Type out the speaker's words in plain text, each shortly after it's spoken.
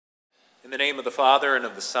In the name of the Father, and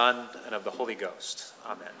of the Son, and of the Holy Ghost.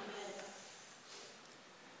 Amen.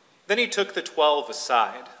 Then he took the 12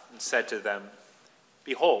 aside and said to them,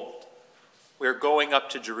 "Behold, we are going up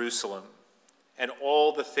to Jerusalem, and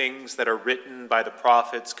all the things that are written by the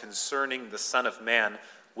prophets concerning the Son of Man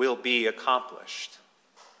will be accomplished."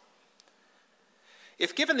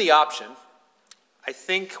 If given the option, I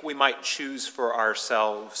think we might choose for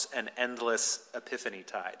ourselves an endless Epiphany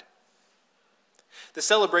tide. The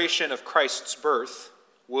celebration of Christ's birth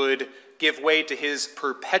would give way to his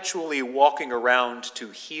perpetually walking around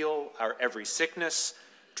to heal our every sickness,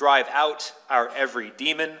 drive out our every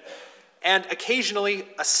demon, and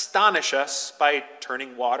occasionally astonish us by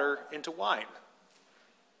turning water into wine.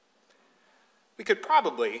 We could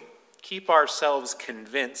probably keep ourselves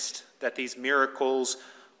convinced that these miracles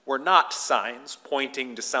were not signs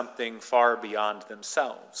pointing to something far beyond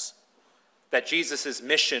themselves, that Jesus'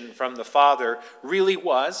 mission from the Father really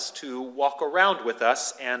was to walk around with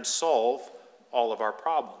us and solve all of our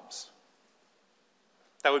problems.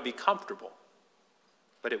 That would be comfortable,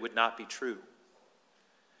 but it would not be true.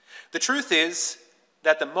 The truth is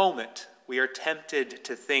that the moment we are tempted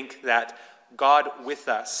to think that God with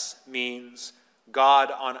us means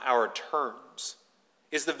God on our terms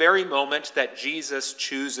is the very moment that Jesus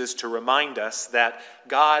chooses to remind us that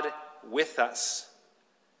God with us,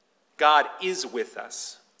 God is with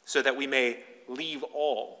us, so that we may leave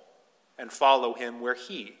all and follow him where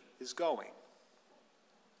he is going.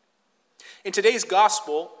 In today's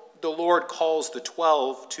gospel, the Lord calls the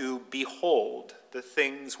 12 to behold the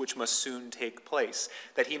things which must soon take place,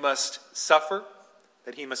 that he must suffer,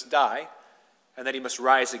 that he must die, and that he must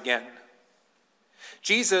rise again.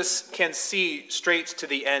 Jesus can see straight to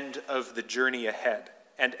the end of the journey ahead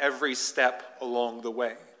and every step along the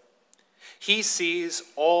way. He sees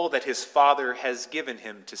all that his Father has given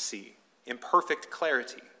him to see in perfect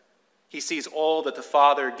clarity. He sees all that the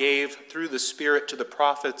Father gave through the Spirit to the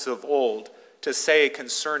prophets of old to say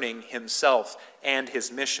concerning himself and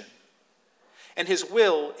his mission. And his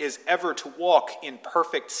will is ever to walk in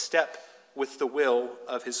perfect step with the will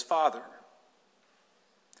of his Father.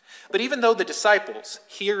 But even though the disciples,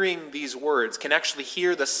 hearing these words, can actually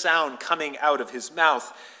hear the sound coming out of his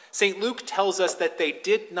mouth, St. Luke tells us that they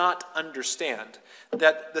did not understand,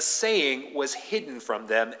 that the saying was hidden from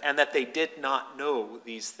them, and that they did not know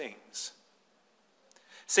these things.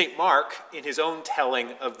 St. Mark, in his own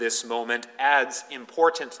telling of this moment, adds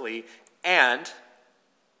importantly, and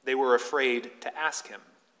they were afraid to ask him.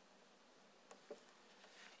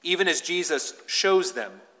 Even as Jesus shows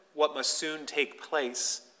them what must soon take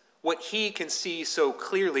place, what he can see so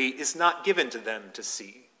clearly is not given to them to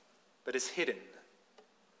see, but is hidden.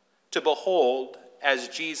 To behold, as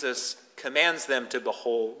Jesus commands them to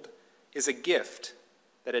behold, is a gift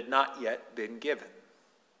that had not yet been given.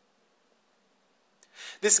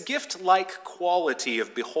 This gift-like quality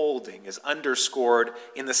of beholding is underscored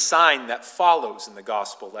in the sign that follows in the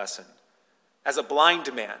gospel lesson, as a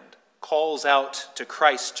blind man calls out to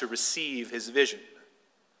Christ to receive his vision.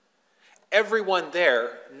 Everyone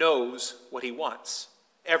there knows what he wants.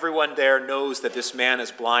 Everyone there knows that this man is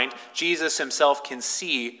blind. Jesus himself can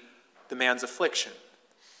see the man's affliction.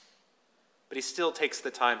 But he still takes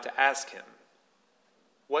the time to ask him,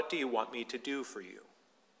 "What do you want me to do for you?"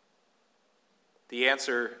 The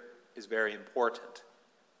answer is very important.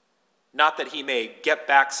 Not that he may get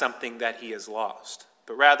back something that he has lost,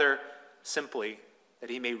 but rather simply that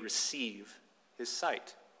he may receive his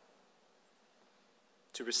sight.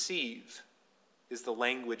 To receive is the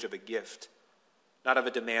language of a gift, not of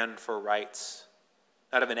a demand for rights,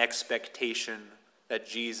 not of an expectation that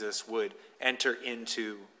Jesus would enter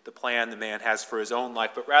into the plan the man has for his own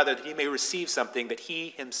life, but rather that he may receive something that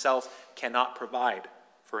he himself cannot provide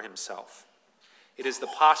for himself. It is the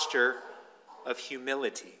posture of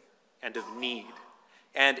humility and of need,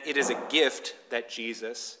 and it is a gift that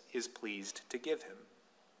Jesus is pleased to give him.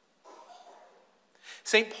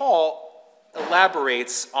 St. Paul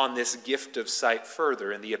elaborates on this gift of sight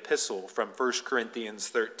further in the epistle from 1 Corinthians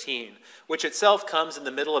 13, which itself comes in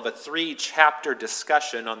the middle of a 3-chapter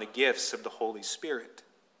discussion on the gifts of the Holy Spirit.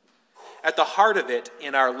 At the heart of it,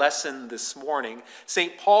 in our lesson this morning,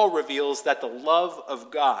 St. Paul reveals that the love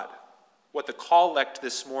of God, what the collect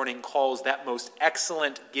this morning calls that most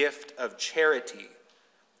excellent gift of charity,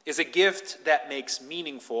 is a gift that makes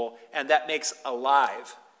meaningful and that makes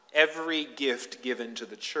alive every gift given to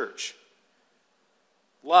the church.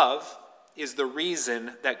 Love is the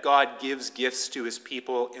reason that God gives gifts to his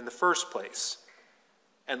people in the first place.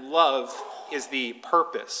 And love is the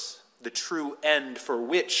purpose, the true end for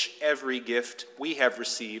which every gift we have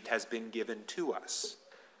received has been given to us.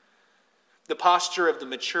 The posture of the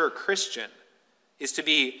mature Christian is to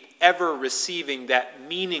be ever receiving that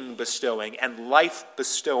meaning-bestowing and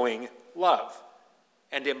life-bestowing love,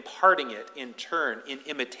 and imparting it in turn in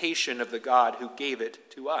imitation of the God who gave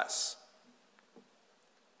it to us.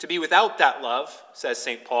 To be without that love, says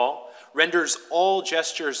St. Paul, renders all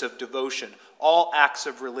gestures of devotion, all acts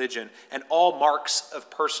of religion, and all marks of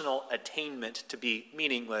personal attainment to be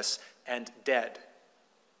meaningless and dead.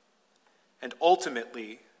 And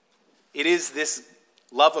ultimately, it is this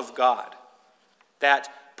love of God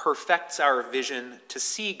that perfects our vision to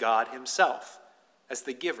see God himself as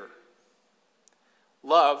the giver.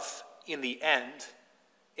 Love, in the end,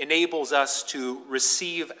 enables us to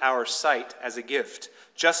receive our sight as a gift,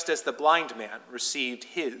 just as the blind man received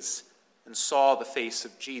his and saw the face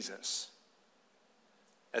of Jesus.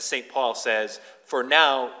 As St. Paul says, "For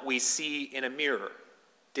now we see in a mirror,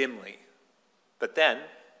 dimly, but then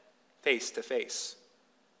face to face.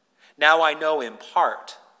 Now I know in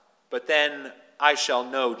part, but then I shall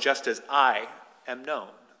know just as I am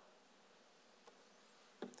known."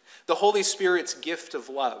 The Holy Spirit's gift of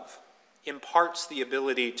love imparts the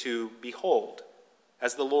ability to behold,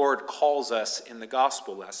 as the Lord calls us in the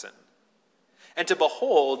gospel lesson. And to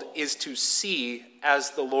behold is to see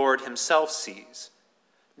as the Lord himself sees,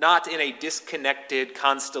 not in a disconnected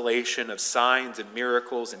constellation of signs and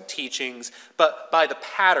miracles and teachings, but by the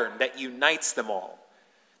pattern that unites them all,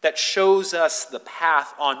 that shows us the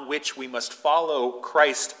path on which we must follow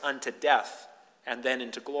Christ unto death and then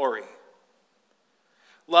into glory.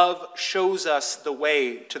 Love shows us the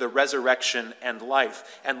way to the resurrection and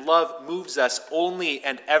life, and love moves us only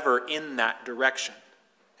and ever in that direction,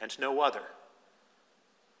 and no other.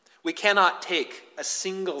 We cannot take a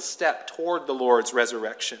single step toward the Lord's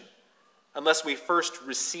resurrection unless we first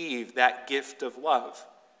receive that gift of love.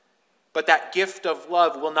 But that gift of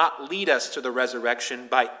love will not lead us to the resurrection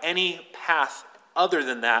by any path other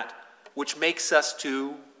than that which makes us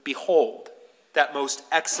to behold that most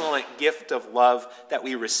excellent gift of love that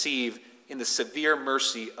we receive in the severe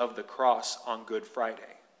mercy of the cross on Good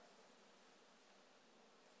Friday.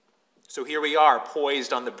 So here we are,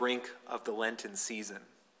 poised on the brink of the Lenten season.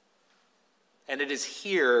 And it is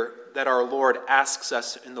here that our Lord asks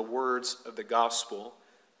us in the words of the gospel,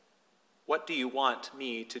 "What do you want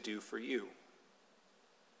me to do for you?"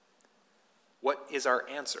 What is our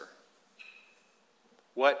answer?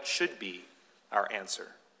 What should be our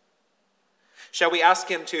answer? Shall we ask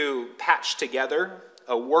him to patch together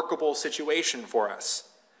a workable situation for us,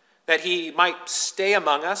 that he might stay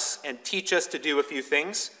among us and teach us to do a few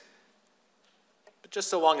things, but just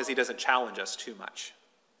so long as he doesn't challenge us too much?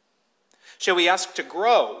 Shall we ask to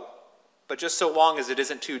grow, but just so long as it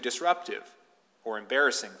isn't too disruptive or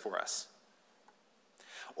embarrassing for us?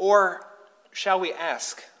 Or shall we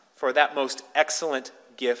ask for that most excellent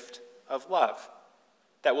gift of love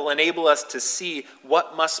that will enable us to see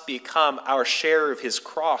what must become our share of his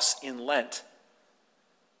cross in Lent,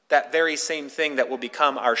 that very same thing that will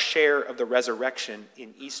become our share of the resurrection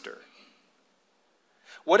in Easter?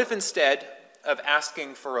 What if instead of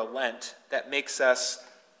asking for a Lent that makes us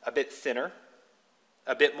a bit thinner,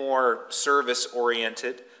 a bit more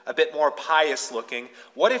service-oriented, a bit more pious-looking,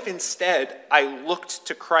 what if instead I looked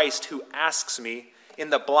to Christ who asks me, in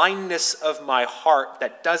the blindness of my heart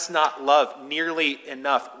that does not love nearly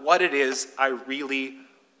enough, what it is I really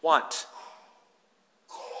want?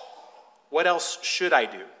 What else should I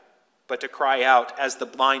do but to cry out as the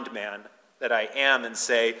blind man that I am and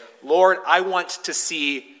say, "Lord, I want to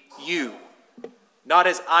see you, not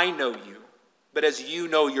as I know you, but as you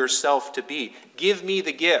know yourself to be. Give me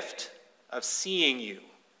the gift of seeing you."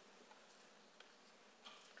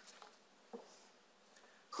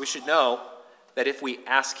 We should know that if we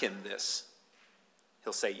ask him this,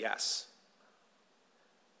 he'll say yes.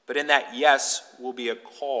 But in that yes will be a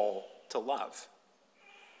call to love.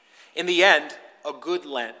 In the end, a good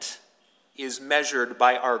Lent is measured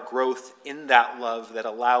by our growth in that love that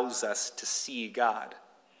allows us to see God.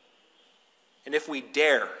 And if we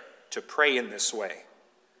dare to pray in this way,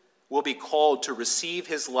 we'll be called to receive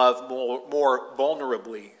his love more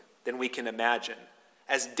vulnerably than we can imagine,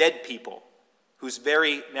 as dead people whose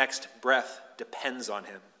very next breath depends on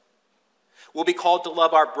him. We'll be called to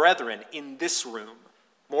love our brethren in this room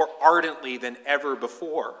more ardently than ever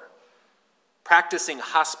before, practicing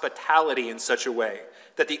hospitality in such a way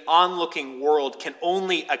that the onlooking world can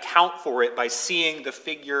only account for it by seeing the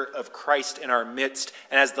figure of Christ in our midst,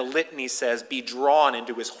 and as the litany says, be drawn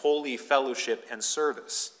into his holy fellowship and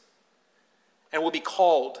service. And we'll be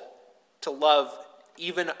called to love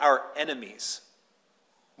even our enemies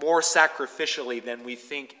more sacrificially than we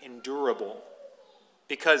think endurable,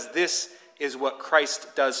 because this is what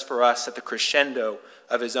Christ does for us at the crescendo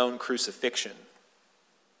of his own crucifixion.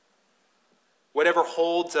 Whatever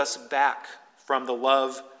holds us back from the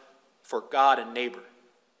love for God and neighbor,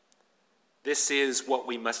 this is what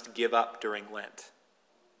we must give up during Lent.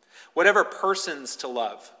 Whatever persons to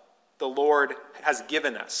love, the Lord has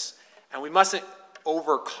given us, and we mustn't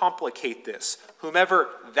overcomplicate this. Whomever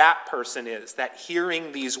that person is, that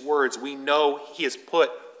hearing these words we know he has put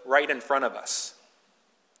right in front of us.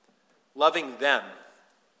 Loving them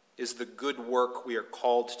is the good work we are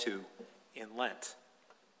called to in Lent.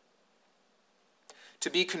 To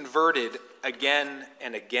be converted again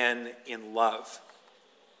and again in love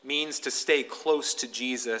means to stay close to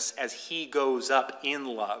Jesus as he goes up in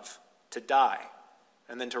love to die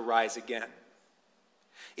and then to rise again.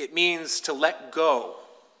 It means to let go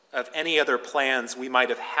of any other plans we might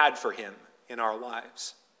have had for him in our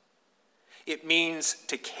lives. It means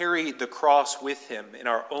to carry the cross with him in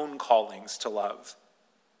our own callings to love.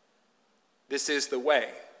 This is the way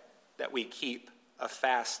that we keep a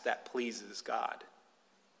fast that pleases God.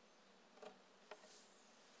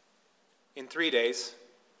 In 3 days,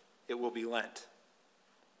 it will be Lent.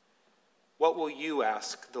 What will you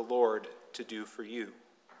ask the Lord to do for you?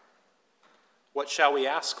 What shall we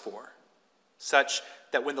ask for, such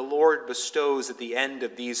that when the Lord bestows at the end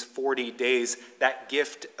of these 40 days that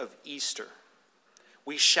gift of Easter,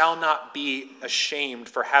 we shall not be ashamed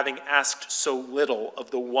for having asked so little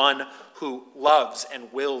of the one who loves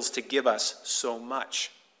and wills to give us so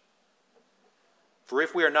much? For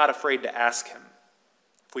if we are not afraid to ask him,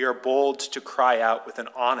 if we are bold to cry out with an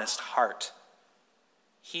honest heart,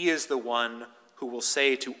 he is the one who will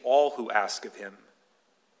say to all who ask of him,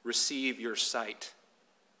 "Receive your sight.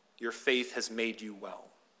 Your faith has made you well."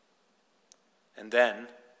 And then,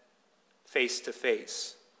 face to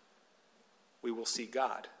face, we will see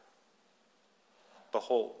God.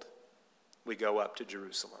 Behold, we go up to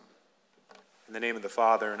Jerusalem. In the name of the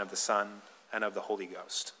Father, and of the Son, and of the Holy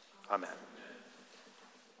Ghost. Amen.